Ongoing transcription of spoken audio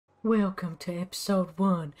Welcome to episode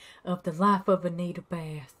 1 of The Life of Anita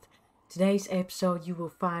Bath. Today's episode you will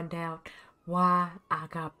find out why I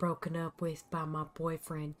got broken up with by my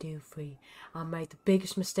boyfriend Doofy. I made the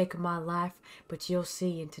biggest mistake of my life, but you'll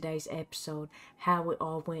see in today's episode how it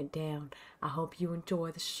all went down. I hope you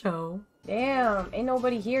enjoy the show. Damn, ain't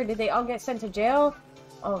nobody here. Did they all get sent to jail?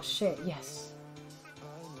 Oh shit, yes.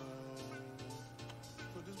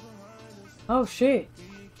 Oh shit.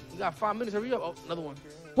 You got 5 minutes, hurry up. Oh, another one.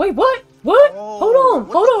 Wait, what? What? Oh,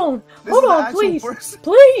 hold on, please. person.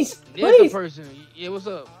 Please, There's please, the person. Yeah, what's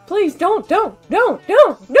up? please, don't. Go.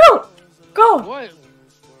 What? What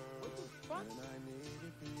the fuck?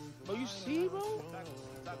 Bro, you see, bro?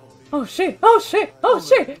 Oh shit.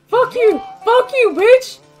 Fuck you,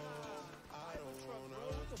 bitch.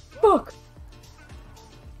 Fuck.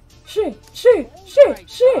 Shit.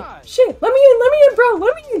 Let me in, bro.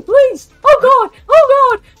 Let me in, please. Oh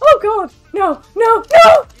god. No.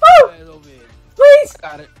 Oh, Right over here. please.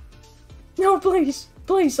 Got it. No, please,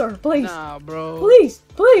 sir, please. Nah, bro. Please.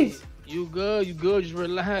 You good? Just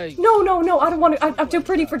relax. No, I don't want to. I'm too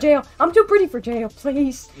pretty for jail.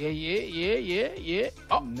 Please. Yeah.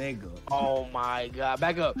 Oh, Nigga. oh my God.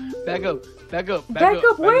 Back up. Back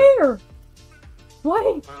up Where?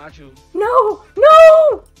 Wait. Not you. No.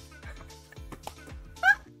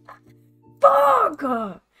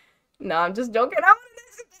 Fuck. No, I'm just joking.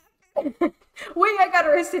 Wait, I got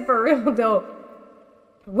arrested for real though.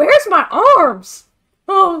 Where's my arms?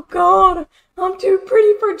 Oh god, I'm too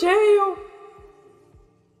pretty for jail.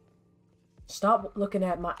 Stop looking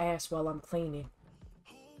at my ass while I'm cleaning.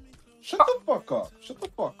 Shut the fuck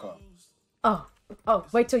up. Oh,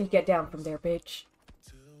 wait till you get down from there, bitch.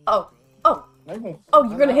 Oh,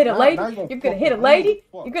 You're gonna hit a lady? You're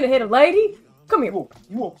gonna hit a lady? Come here.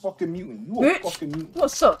 You a fucking mutant. Bitch,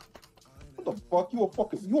 what's up? What the fuck? You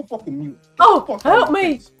a fucking mutant. Oh, help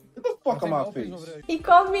me! Get the fuck out of my face. He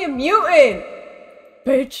called me a mutant!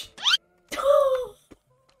 Bitch.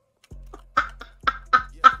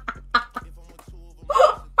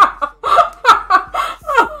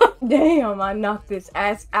 Damn, I knocked this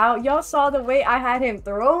ass out. Y'all saw the way I had him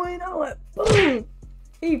throwing? I went boom!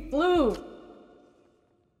 He flew!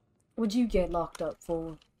 What'd you get locked up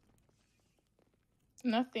for?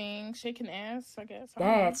 Nothing. Shaking ass, I guess. I don't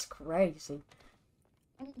know. That's crazy.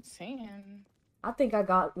 I'm saying. I think I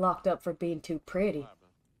got locked up for being too pretty.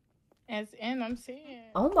 As in, I'm saying.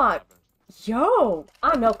 Oh my... Yo!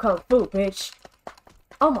 I know Kung Fu, bitch.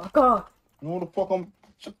 Oh my god. You know what the fuck I'm...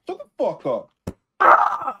 Shut the fuck up.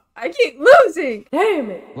 Ah, I keep losing!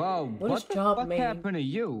 Damn it! Wow, What what does the job fuck mean? happened to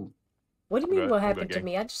you? What do you mean Good, what good happened to gang.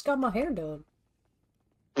 me? I just got my hair done.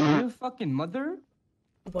 Your fucking mother?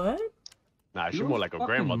 What? Nah, she Your more like a fucking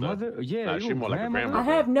grandmother. Yeah, Nah, you she more like a I grandmother.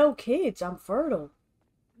 have no kids. I'm fertile.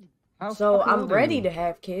 How So fucking I'm old are ready you? to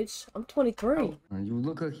have kids. I'm 23. You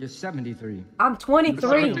look like you're 73. I'm 23.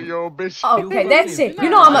 70-year-old bitch. Okay, You that's fucking- it. You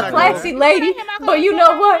know I'm a Nah, classy nah, lady, but you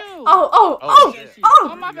know what?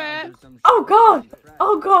 Oh, my bad.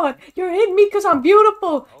 Oh god, you're hitting me because I'm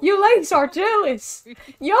beautiful. You ladies are jealous.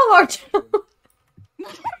 Y'all are jealous.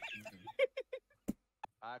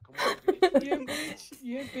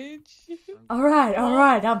 Yeah, bitch. All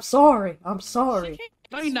right. I'm sorry.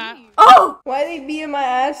 No, you're not. Oh, why they beating my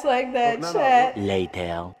ass like that, chat?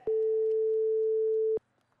 Later.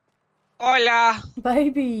 Hola.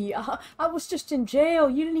 Baby, I was just in jail.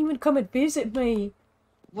 You didn't even come and visit me.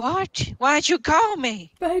 What? Why'd you call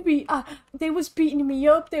me? Baby, they was beating me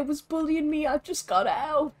up. They was bullying me. I just got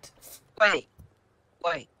out. Wait.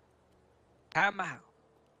 Time out.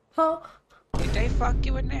 Huh? Did they fuck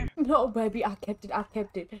you in there? No, baby, I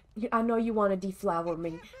kept it. I know you want to deflower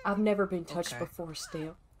me. I've never been touched Okay. before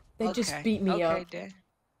still. They just beat me up.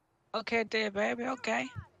 Okay, then, baby. Okay.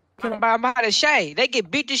 Can I- But I'm out of shade. They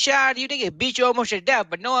get beat the shit out of you. They get beat you almost to death.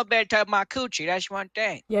 But no one better touch my coochie. That's one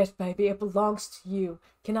thing. Yes, baby, it belongs to you.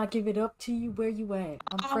 Can I give it up to you? Where you at?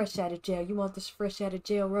 I'm Oh. fresh out of jail. You want this fresh out of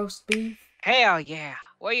jail roast beef? Hell yeah.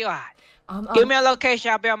 Where you at? I'm, Give I'm, me a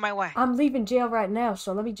location. I'll be on my way. I'm leaving jail right now,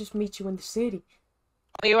 so let me just meet you in the city.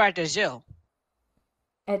 Oh, you're at the zoo.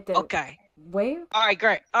 At the Okay. where? All right,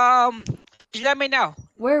 great. Just let me know.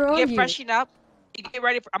 Where are Get you? freshened up. You get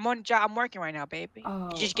ready for. I'm on the job. I'm working right now, baby. Oh,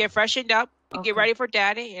 You just get freshened up. You okay. get ready for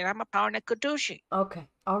daddy, and I'm a pound of Kadushi. Okay.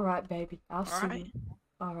 All right, baby. I'll All see right. you.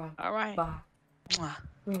 All right. All right. Bye. Mwah.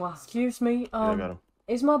 Mwah. Excuse me. I got him.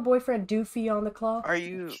 Is my boyfriend Doofy on the clock? Are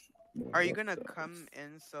you gonna come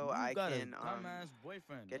in so I can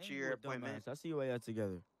get you your appointment? I see you all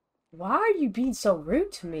together. Why are you being so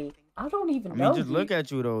rude to me? I don't even I know mean, just you. look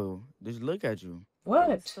at you though. Just look at you.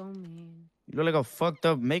 What? You look like a fucked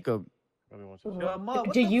up makeup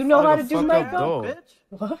Do you know how to do makeup?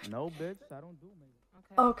 What? No, bitch, I don't do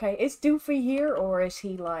makeup. Okay, is Doofy here or is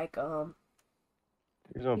he like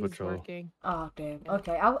He's on He's patrol. working. Oh damn.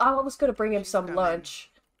 Okay, I was gonna bring him some Come in.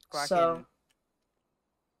 lunch, Clock so in.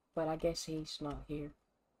 but I guess he's not here.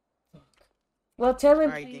 Well, tell him.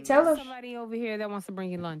 Alright, then, Tell guys. him. Somebody over here that wants to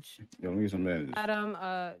bring you lunch. Yo, let me get some managers. Adam,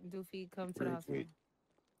 Doofy, come to the hospital.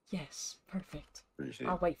 Yes, perfect. Appreciate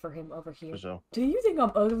I'll it. wait for him over here. For sure. Do you think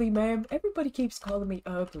I'm ugly, ma'am? Everybody keeps calling me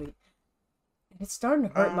ugly, and it's starting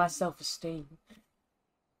to hurt my self-esteem.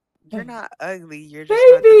 You're not ugly. You're just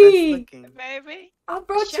not the Baby! best looking. Baby. I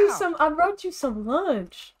brought you Sure. some. I brought you some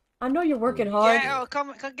lunch. I know you're working hard. Yeah, oh,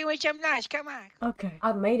 come give me some lunch. Come on. Okay,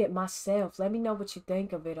 I made it myself. Let me know what you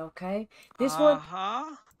think of it. Okay, this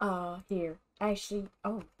Uh-huh. one. Here. Actually,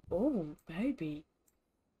 oh, baby,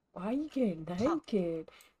 why are you getting naked?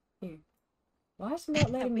 Here. Why is it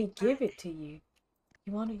not letting me give it to you?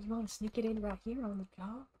 You wanna sneak it in right here on the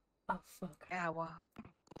job? Oh fuck. Yeah, well,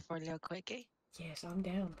 for a little quickie. Yes, I'm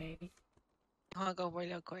down, baby. You wanna go for a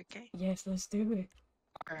little quickie? Yes, let's do it.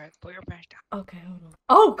 All right, put your pants down. Okay, hold on.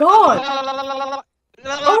 Oh god!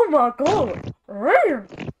 Oh my god! Rrr!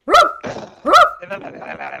 Ruff! Ruff!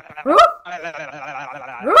 Ruff!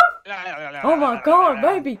 Oh my god,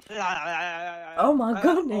 baby! Oh my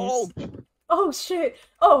goodness! Oh shit!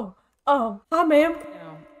 Oh, hi ma'am.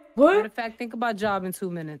 Matter What? of fact, think about job in 2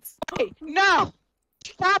 minutes. Wait, no!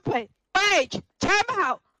 Stop it! Wait! Time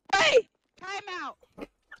out! Wait! Time out!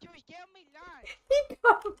 You was giving me lunch.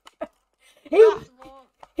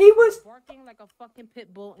 He was barking like a fucking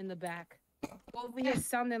pit bull in the back. Over here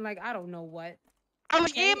sounding like I don't know what. I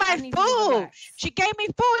was Okay, eating I my need you to food. relax. She gave me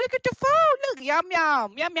food. Look at the food. Look, yum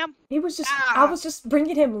yum, yum yum. He was just. I was just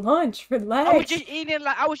bringing him lunch. Relax. I was just eating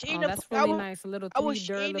like I was eating. Oh, that's really nice. A little I was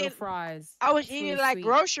three little eating- fries. I was It's eating really like sweet.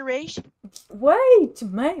 groceries. Wait,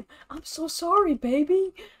 ma'am. I'm so sorry,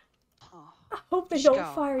 baby. Oh, I hope they just don't go.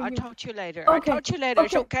 fire you. I'll talk to you later. Okay, I'll talk to you later.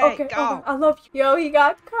 It's okay. Okay, Go. I love you. Yo, he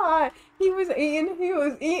got caught. He was eating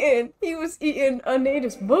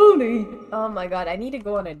Anita's booty. Oh my god, I need to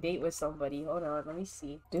go on a date with somebody. Hold on, let me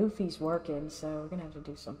see. Doofy's working, so we're gonna have to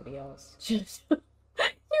do somebody else. Just, you're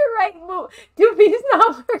right, Moo. Doofy's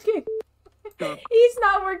not working. He's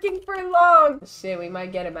not working for long. Shit, we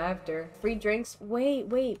might get him after. Free drinks. Wait.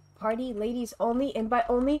 Party, ladies only, invite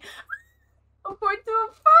only. I'm going to a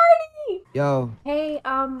party. Yo, Hey,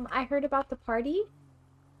 I heard about the party.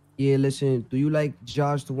 yeah, listen, do you like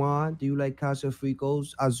Josh Dwan? Do you like Casa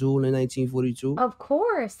Fricos, Azul in 1942? Of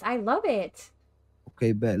course, I love it.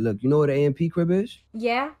 Okay, bet. Look, you know what an AMP crib is?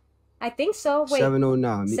 Yeah, I think so. Wait,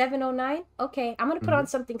 709. 709? Okay, I'm gonna put on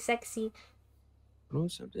something sexy. Oh,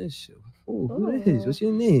 something. Oh, who is? What's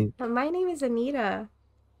your name? My name is Anita.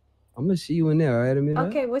 I'm gonna see you in there, all right, Amina?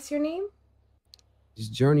 Okay, what's your name? This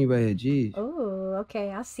Journey right here, jeez. Oh,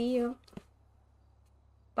 okay, I'll see you.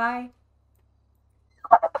 Bye.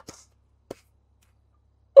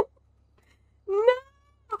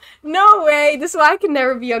 No way. This is why I can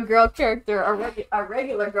never be a girl character, a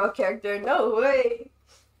regular girl character. No way.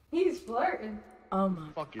 He's flirting. Oh my.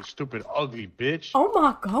 Fucking stupid, ugly bitch. Oh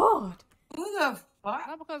my god. Who the fuck?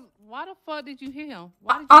 No, because why the fuck did you hit him?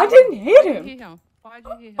 I didn't hit him. Why'd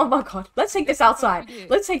you hit him? Oh my god. Let's take this outside.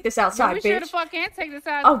 Let's take this outside, We sure the bitch. fuck can't take this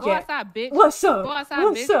out. Oh, Go yeah. outside, bitch. What's up? Go outside,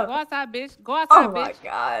 What's bitch. up? Go outside, bitch. Go outside, Oh bitch. my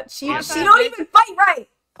god. She Go outside, don't bitch. even fight right.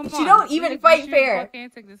 Come She on. don't even You fight sure the fair. fuck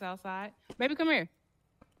can't take this outside. Baby, come here.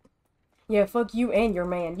 Yeah, fuck you and your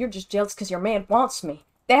man. You're just jealous because your man wants me.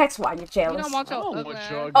 That's why you're You jealous. don't want your I don't ugly want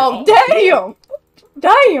ass. your Oh, damn!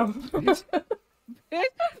 Damn! Bitch,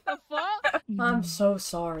 the fuck? I'm so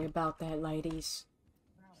sorry about that, ladies.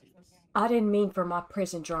 I didn't mean for my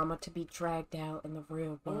prison drama to be dragged out in the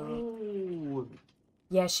real world. Ooh,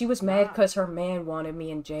 Yeah, she was mad because her man wanted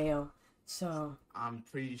me in jail. So, I'm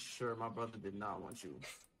pretty sure my brother did not want you.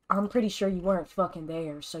 I'm pretty sure you weren't fucking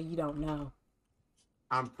there, so you don't know.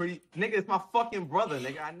 I'm pretty... Nigga, it's my fucking brother,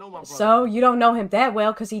 nigga. I know my brother. So, you don't know him that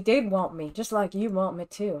well because he did want me, just like you want me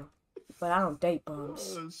too. But I don't date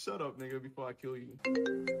bums. Shut up, nigga, before I kill you.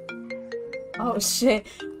 Oh shit.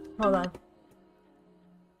 Hold on.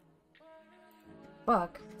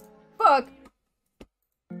 Fuck. Fuck!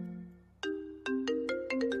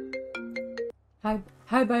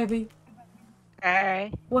 Hi baby.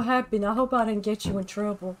 Hey. What happened? I hope I didn't get you in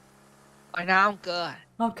trouble. Oh, now I'm good.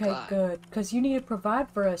 Okay, good. Because you need to provide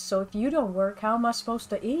for us, so if you don't work, how am I supposed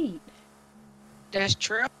to eat? That's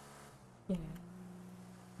true. Yeah.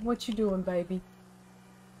 What you doing, baby?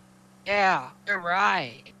 Yeah, you're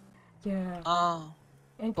right. Yeah. Oh.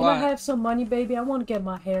 And can I what? have some money, baby? I want to get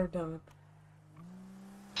my hair done.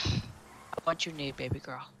 What you need, baby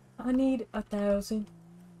girl? I need 1,000.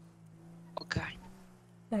 Okay.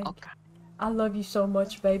 Thank Okay. I love you so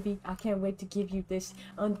much, baby. I can't wait to give you this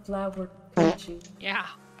unflowered coochie. Yeah.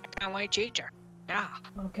 I can't wait, teacher. Yeah.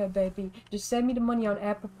 Okay, baby. Just send me the money on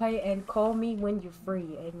Apple Pay and call me when you're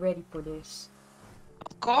free and ready for this.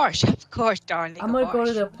 Of course, darling. I'm gonna go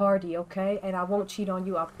to the party, okay? And I won't cheat on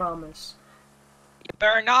you, I promise. You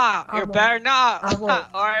better not. I You won't. better not. I won't.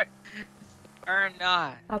 or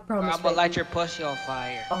not. I Or promise, I'm gonna light baby. your pussy on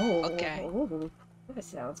fire. Oh, Okay. that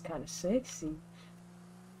sounds kind of sexy.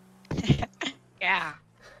 Yeah.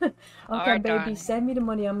 Okay, Alright, baby, darling. send me the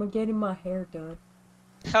money. I'm getting my hair done.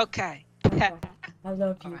 Okay. Okay. I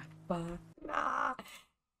love you. Bye. Nah,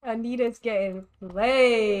 Anita's getting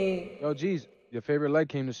laid. Yo, geez, your favorite leg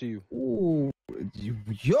came to see you. Ooh,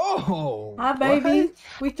 yo. Hi, baby. What?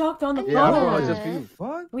 We talked on the Yeah, I phone. brought her just for you.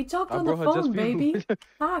 Fuck. We talked I on the brought her just phone, for you. baby.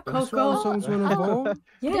 Hi, That's why Coco. songs on the phone.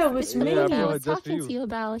 Yeah, it was Yeah, me. I I brought her was just for talking you. to you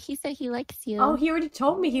about. He said he likes you. Oh, he already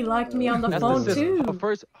told me he liked me on the That's phone the sis. too.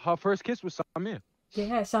 Her first kiss was Samir.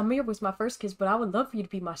 Yeah, Samir was my first kiss, but I would love for you to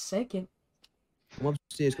be my second. Come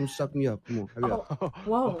upstairs. Come suck me up. Come on. Hurry up. Oh,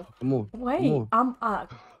 whoa. Come on. Wait, Come on.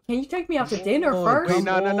 can you take me out to dinner on, first? Wait,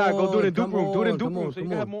 nah. Go do it in Duke Come room. Do it in on, Duke come room on, so you come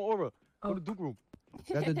can have on. more aura. Oh. Go to Duke room.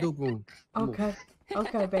 That's the Duke room. Come on. Okay.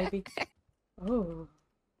 Okay, baby. Oh.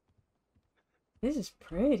 This is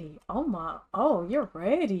pretty. Oh my. Oh, you're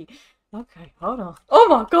ready. Okay, hold on. Oh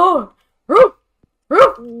my god. Roof.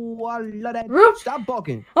 Roof. Ooh, I love that. Roof. Stop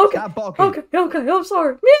barking. Okay. Stop barking. Okay, I'm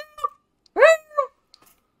sorry.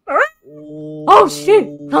 Oh shit.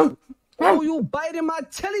 Oh, you biting my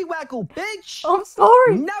tillywackle, bitch. I'm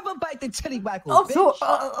sorry. Never bite the tillywackle, bitch.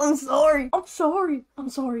 I'm sorry. I'm sorry. I'm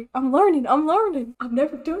sorry. I'm learning. I've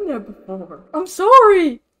never done that before. I'm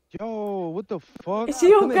sorry. Yo, what the fuck? Is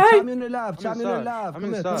he Come here, okay? tap me in the live. Tap me in the inside. live. I'm Come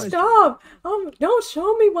here, inside. come here. Stop. Don't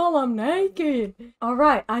show me while I'm naked. All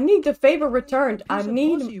right. I need the favor returned. I Piece of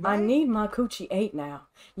need pussy, I right? need my coochie ate now.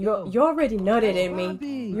 Yo. You already nutted in me. Bobby.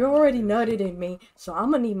 You already nutted in me. So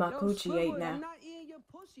I'm gonna need my Yo, coochie ate Squidward, now. I'm not eating your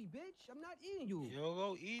pussy, bitch. I'm not eating you. Yo,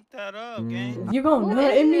 go eat that up, gang. You gonna Who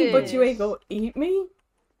nut in me, is but you ain't this? gonna eat me?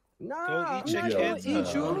 Nah, Go I'm eat your not gonna kids eat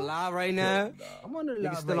up. you. On live right now. I'm on the Nigga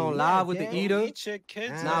live still right on now, live with the gang. eater. Eat your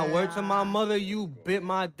kids Nah, up. word to my mother, you bit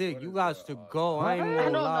my dick. You got to go. I ain't even I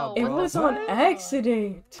gonna don't lie, know. It bro. was on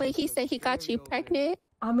accident. Wait, he said he got you pregnant.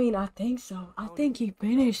 I mean, I think so. I think he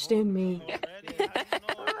finished in me. Already?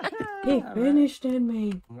 How you know? He finished in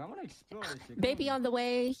me. I want to explore this shit. Baby on the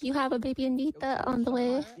way. You have a baby Anita on the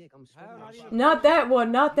way. Not that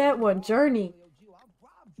one. Not that one. Journey.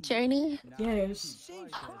 Journey. Yes.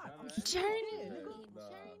 Journey.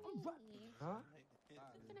 Huh?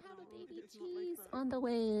 Gonna have a baby cheese on the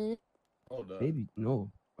way. Baby, no.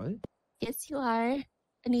 What? Yes, you are.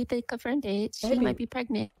 Anita confirmed it. She Baby. might be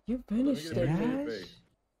pregnant. You finished in me. Yes.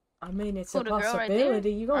 I mean, it's Who, a the girl right there?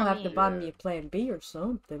 possibility. You're gonna I have to mean- buy me a plan B or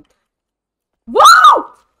something. Whoa!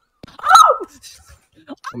 Oh!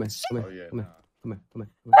 Come here, come here, come here, come here, come here.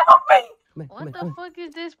 Help me! Come here, What come the here, fuck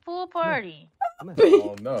is this pool party? come here.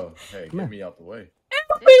 Oh no. Hey, Come here. get me out the way.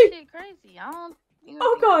 Help This me! shit crazy. I don't. You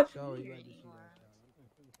Oh god! Sorry, you had to see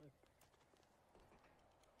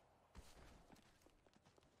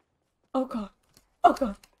Oh god! Oh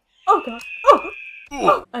god! Oh god!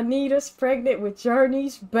 Oh! Anita's pregnant with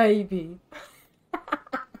Journey's baby.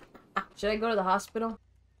 Should I go to the hospital?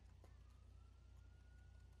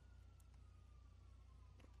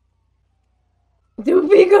 Dude,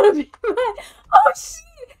 we gonna be mad. Oh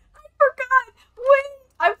shit! I forgot! Wait!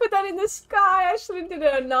 I put that in the sky. I should have did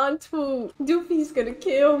a non-tweet. Doofy's gonna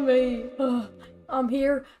kill me. Ugh. I'm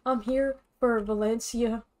here for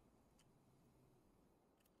Valencia.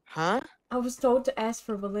 Huh? I was told to ask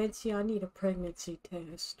for Valencia. I need a pregnancy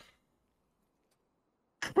test.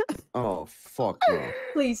 Oh, fuck no.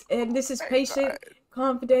 Please, and this is patient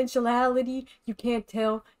confidentiality. You can't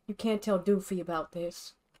tell Doofy about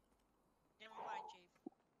this.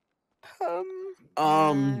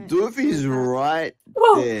 Doofy's right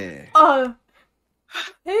Whoa! there.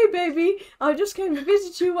 Hey baby, I just came to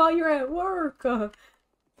visit you while you're at work.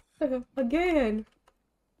 Again.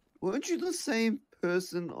 Weren't you the same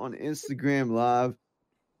person on Instagram Live?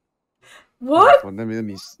 What? Oh, let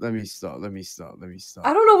me stop.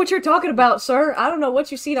 I don't know what you're talking about, sir. I don't know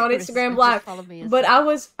what you seen on Instagram Live. But I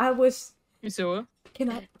was. So Can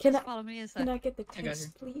I follow me can I get the I got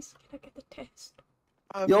test, please? Can I get the test?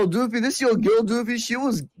 Yo, Doofy, this your girl, Doofy. She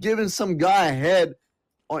was giving some guy a head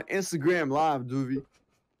on Instagram Live, Doofy.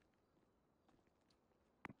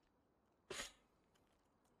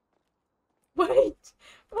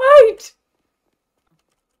 Wait!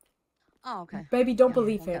 Oh, okay. Baby, don't Yeah,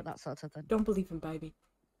 believe we'll him. get that sorted then. Don't believe him, baby.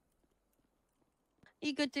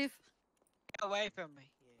 You good, Doof? Get away from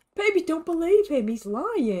me. Baby, don't believe him. He's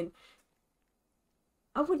lying.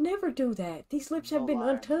 I would never do that. These lips have been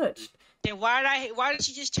untouched. Then why did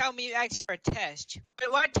you just tell me you asked for a test?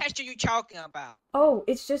 But what test are you talking about? Oh,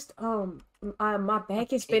 it's just my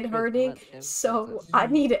back has been hurting, so I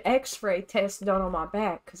need an X-ray test done on my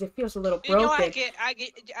back because it feels a little You know broken.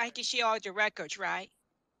 I can see all the records, right?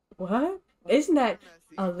 What? Isn't that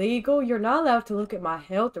illegal? You're not allowed to look at my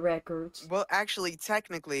health records. Well, actually,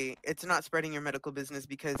 technically, it's not spreading your medical business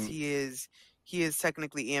because he is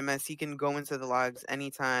technically EMS. He can go into the logs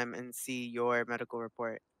anytime and see your medical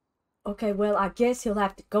report. Okay, well, I guess he'll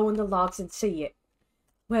have to go in the logs and see it.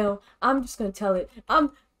 Well, I'm just gonna tell it.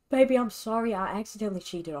 Baby, I'm sorry. I accidentally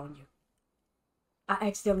cheated on you. I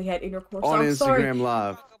accidentally had intercourse. On I'm Instagram sorry.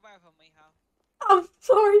 Live. I'm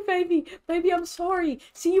sorry, baby. Baby, I'm sorry.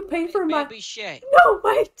 See, you paid for my... Baby shit. No,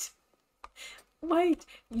 wait. Wait.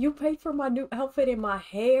 You paid for my new outfit and my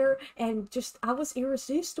hair, and just, I was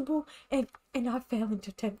irresistible, and I fell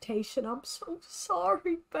into temptation. I'm so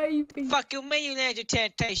sorry, baby. Fuck you mean you led to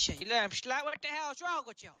temptation? You let him slide? What the hell's wrong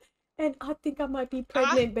with you? And I think I might be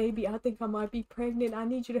pregnant, baby. I think I might be pregnant. I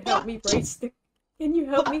need you to help me raise the... Can you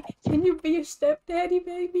help me? Can you be a stepdaddy,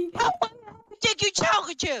 baby? Who think you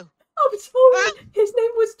talking to? I'm sorry. His name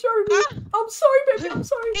was Journey. I'm sorry, baby. I'm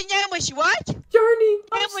sorry. His name was what? Journey.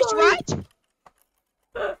 I'm His name was sorry. what?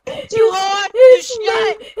 You whore, you His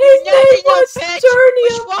slut, name you was bitch. Journey.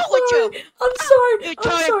 What's wrong with you? I'm sorry. You I'm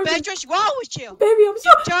dirty sorry. bitch, what's wrong with you? Baby, I'm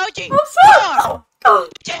sorry. Dirty. I'm sorry. Oh, God.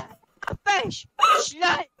 Get out of my face, you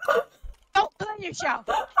slut. Don't play yourself.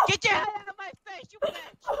 Get your head out of my face, you bitch.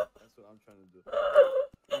 That's what I'm trying to do.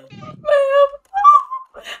 Ma'am.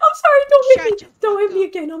 I'm sorry. Don't hit me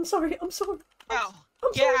again. I'm sorry. I'm sorry. No.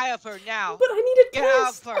 I'm Get sorry. out of her now. But I need a Get out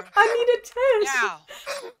test. of her. I need a test.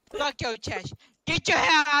 Now. Fuck your test. Get your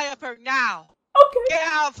hell out of her now. Okay. Get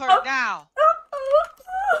out of her now.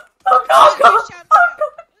 Oh, God.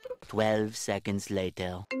 12 seconds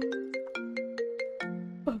later.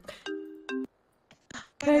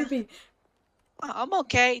 Baby. I'm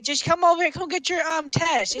okay. Just come over here. Come get your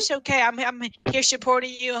test. It's okay. I'm here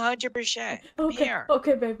supporting you 100%. I'm Okay. here.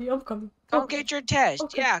 Okay, baby. I'm coming. Come get your test.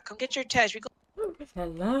 Okay. Yeah, come get your test.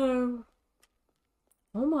 Hello.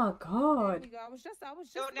 Oh my God. I was just about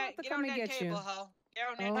to come and get you.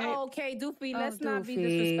 Oh, okay, Doofy, let's not be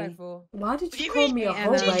disrespectful. Why did you call me a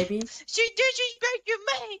hoe, baby? She disrespected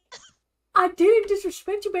me. I didn't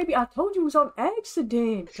disrespect you, baby. I told you it was on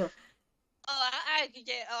accident. Accident.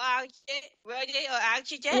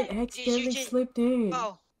 It accidentally slipped in.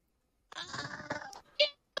 Oh.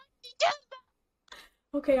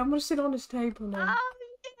 Okay, I'm gonna sit on this table now.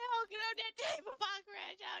 Get on that table, my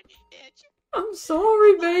granddad, you bitch. I'm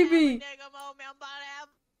sorry, baby.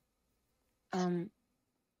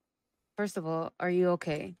 First of all, are you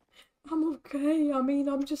okay? I'm okay. I mean,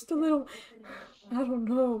 I'm just a little... I don't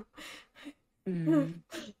know.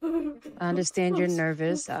 I understand you're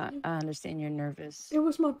nervous. I understand you're nervous. It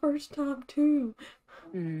was my first time, too.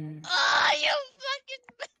 Oh, you fucking...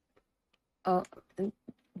 Oh,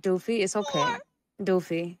 Doofy, it's okay.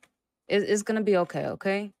 Doofy, it's gonna be okay,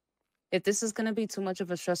 okay? If this is gonna be too much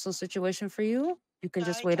of a stressful situation for you, you can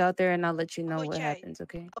just wait out there and I'll let you know what happens,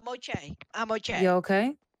 okay? I'm okay. I'm okay. You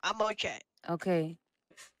okay? I'm okay. Okay.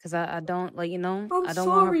 Cause I don't like, you know, I'm I don't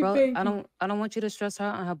want her sorry, baby. I don't want you to stress her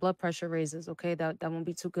out and her blood pressure raises, okay? That won't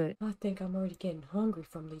be too good. I think I'm already getting hungry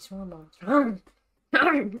from these hormones. Oh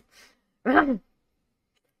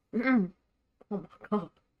my God.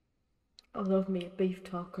 I love me a beef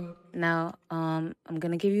taco. Now, I'm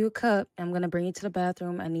gonna give you a cup. I'm gonna bring you to the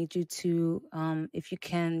bathroom. I need you to, if you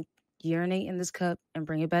can, urinate in this cup and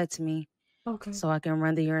bring it back to me. Okay. So I can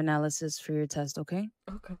run the urinalysis for your test, okay?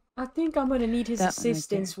 Okay. I think I'm gonna need his That one right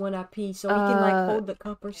assistance when I pee, so he can like hold the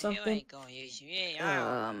cup or You something. ain't gonna use me.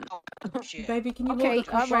 Shit. Baby, can you Okay, hold the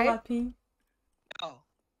cup while I alright. pee? Oh.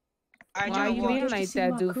 Why are you being like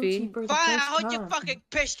that, Doofy? For the Fine, first hold your time. fucking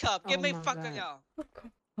piss cup. Give Oh me my fucking God. go.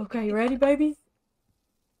 Okay, you ready, baby?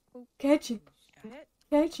 Catch it.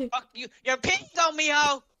 Catch it. Fuck you. You're pissing on me,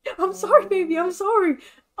 ho. I'm sorry, baby. I'm sorry.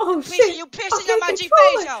 Oh, You shit. You I pissing can't on my control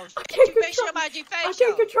G-face, it. ho. I can't You pissing control on my I G-face,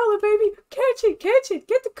 can't ho. control it, baby. Catch it. Catch it.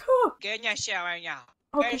 Get the cup. Get in your shower right now.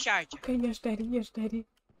 Okay. Get in shower. Okay, yes, daddy. Yes, daddy.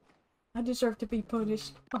 I deserve to be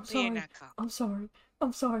punished. I'm Be in sorry. that cup. I'm sorry.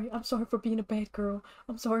 I'm sorry. I'm sorry for being a bad girl.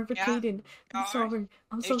 I'm sorry for Yeah? cheating. I'm Alright. sorry.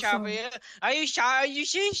 I'm You so sorry? sorry. Are you sorry? Are you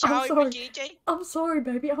I'm sorry for sorry. cheating? I'm sorry,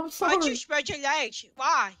 baby. I'm Why'd you sorry. spread your legs?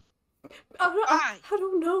 Why? I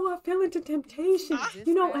don't know. I fell into temptation. Is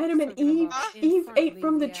You know, this Adam and talking Eve. about Eve infernal ate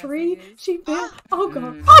from the lazy ass tree. niggas? She fell. Oh God.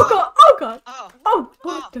 Mm. Oh God. Oh God. Oh. Oh,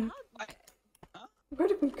 what the? What? Where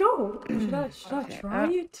did we go? Should I Okay, try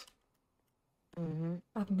it?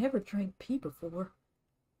 I've never drank pee before.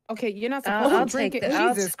 Okay, you're not I'll, supposed I'll to drink take it. the.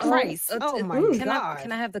 Jesus Christ! Oh my can God!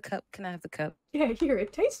 can I have the cup? Can I have the cup? Yeah, here,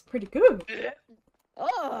 it tastes pretty good.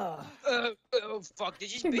 Oh. Oh fuck!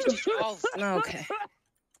 Did you bitches? Oh. Okay.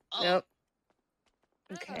 Yep.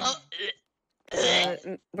 Okay.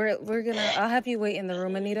 We're gonna. I'll have you wait in the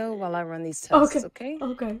room, Anita, while I run these tests. Okay.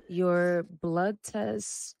 Okay. Your blood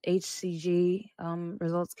test HCG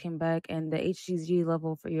results came back, and the HCG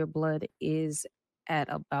level for your blood is at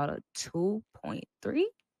about a 2.3.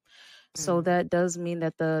 So that does mean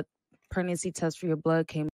that the pregnancy test for your blood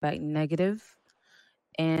came back negative,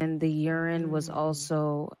 and the urine was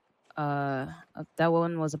also that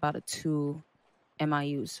one was about a 2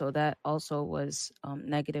 MIU. So that also was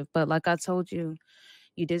negative. But like I told you,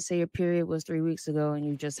 you did say your period was 3 weeks ago and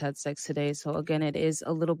you just had sex today. So again, it is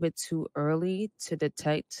a little bit too early to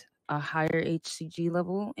detect a higher HCG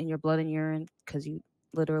level in your blood and urine because you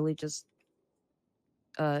literally just,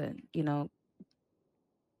 got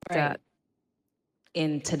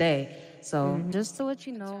in today. So just to let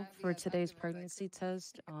you know, for today's pregnancy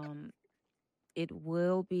test, it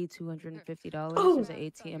will be $250. Oh. There's an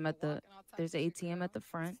ATM at the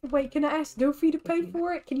front. Wait, can I ask Doofy to pay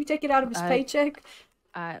for it? Can you take it out of his paycheck?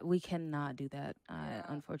 We cannot do that,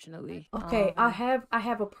 unfortunately. Okay, I have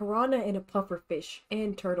a piranha and a puffer fish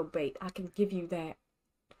and turtle bait. I can give you that.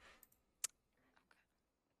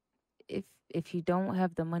 If you don't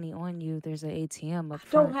have the money on you, there's an ATM up I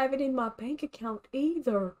front. don't have it in my bank account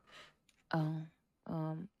either. You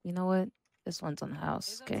know what? This one's on the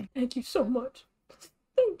house, okay? Thank you so much.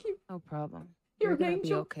 Thank you. No problem. You're You're an gonna be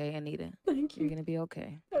angel. okay, Anita. Thank you. You're gonna be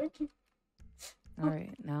okay. Thank you. All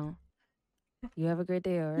right, now. You have a great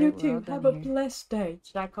day, all right? You We're all too. done Have a here. blessed day.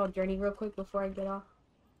 Should I call Journey real quick before I get off?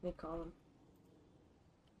 Let me call him.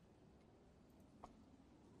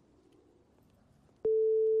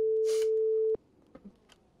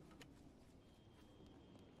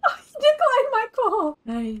 Oh, he declined my call.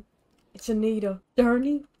 Hey, it's Anita.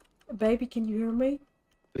 Journey, baby, can you hear me?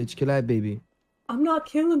 Bitch, kill that baby. I'm not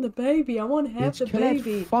killing the baby. I want to have Bitch, the kill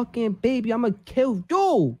baby. that fucking baby. I'ma kill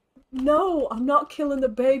you. No, I'm not killing the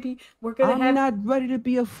baby. We're gonna I'm have. not ready to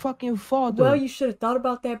be a fucking father. Well, you should have thought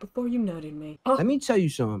about that before you nutted me. Oh. Let me tell you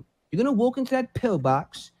something. You're gonna walk into that pill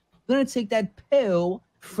box. You're gonna take that pill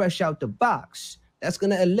fresh out the box. That's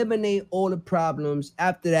gonna eliminate all the problems.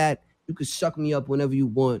 After that, you can suck me up whenever you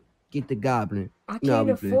want. Get the goblin. I You know how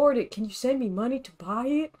can't we play. afford it. Can you send me money to buy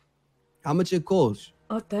it? How much it costs?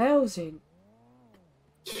 1,000.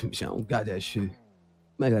 I don't got that shit.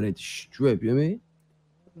 I got it at the strip, you know what I mean?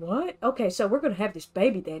 What? Okay, so we're gonna have this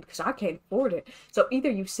baby then, because I can't afford it. So either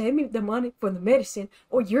you send me the money for the medicine,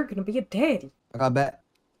 or you're gonna be a daddy. I got back.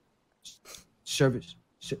 Service.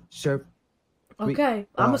 Serve. Okay,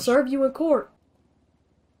 I'm gonna serve you in court.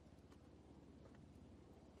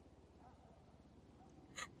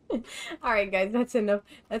 Alright guys, that's enough.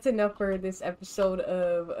 That's enough for this episode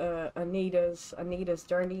of Anita's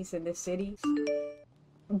journeys in the city.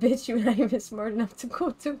 Bitch, you're not even smart enough to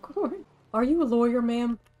go to court. Are you a lawyer,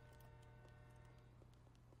 ma'am?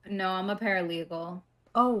 No, I'm a paralegal.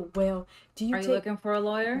 Oh, well, do you Are you looking for a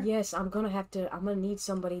lawyer? Yes, I'm gonna need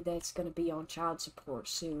somebody that's gonna be on child support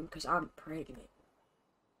soon, because I'm pregnant.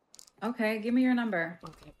 Okay, give me your number.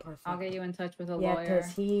 Okay, perfect. I'll get you in touch with a Yeah, lawyer.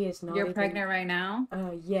 because he is not You're even... pregnant right now?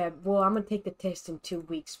 Yeah, well, I'm gonna take the test in 2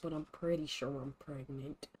 weeks, but I'm pretty sure I'm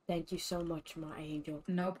pregnant. Thank you so much, my angel.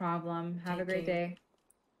 No problem. Have a Take great care. day.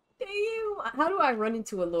 Damn! How do I run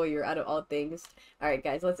into a lawyer out of all things? Alright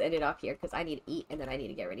guys, let's end it off here because I need to eat and then I need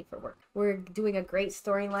to get ready for work. We're doing a great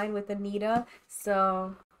storyline with Anita,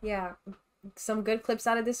 so yeah. Some good clips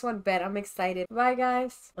out of this one, bet. I'm excited. Bye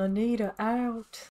guys. Anita out.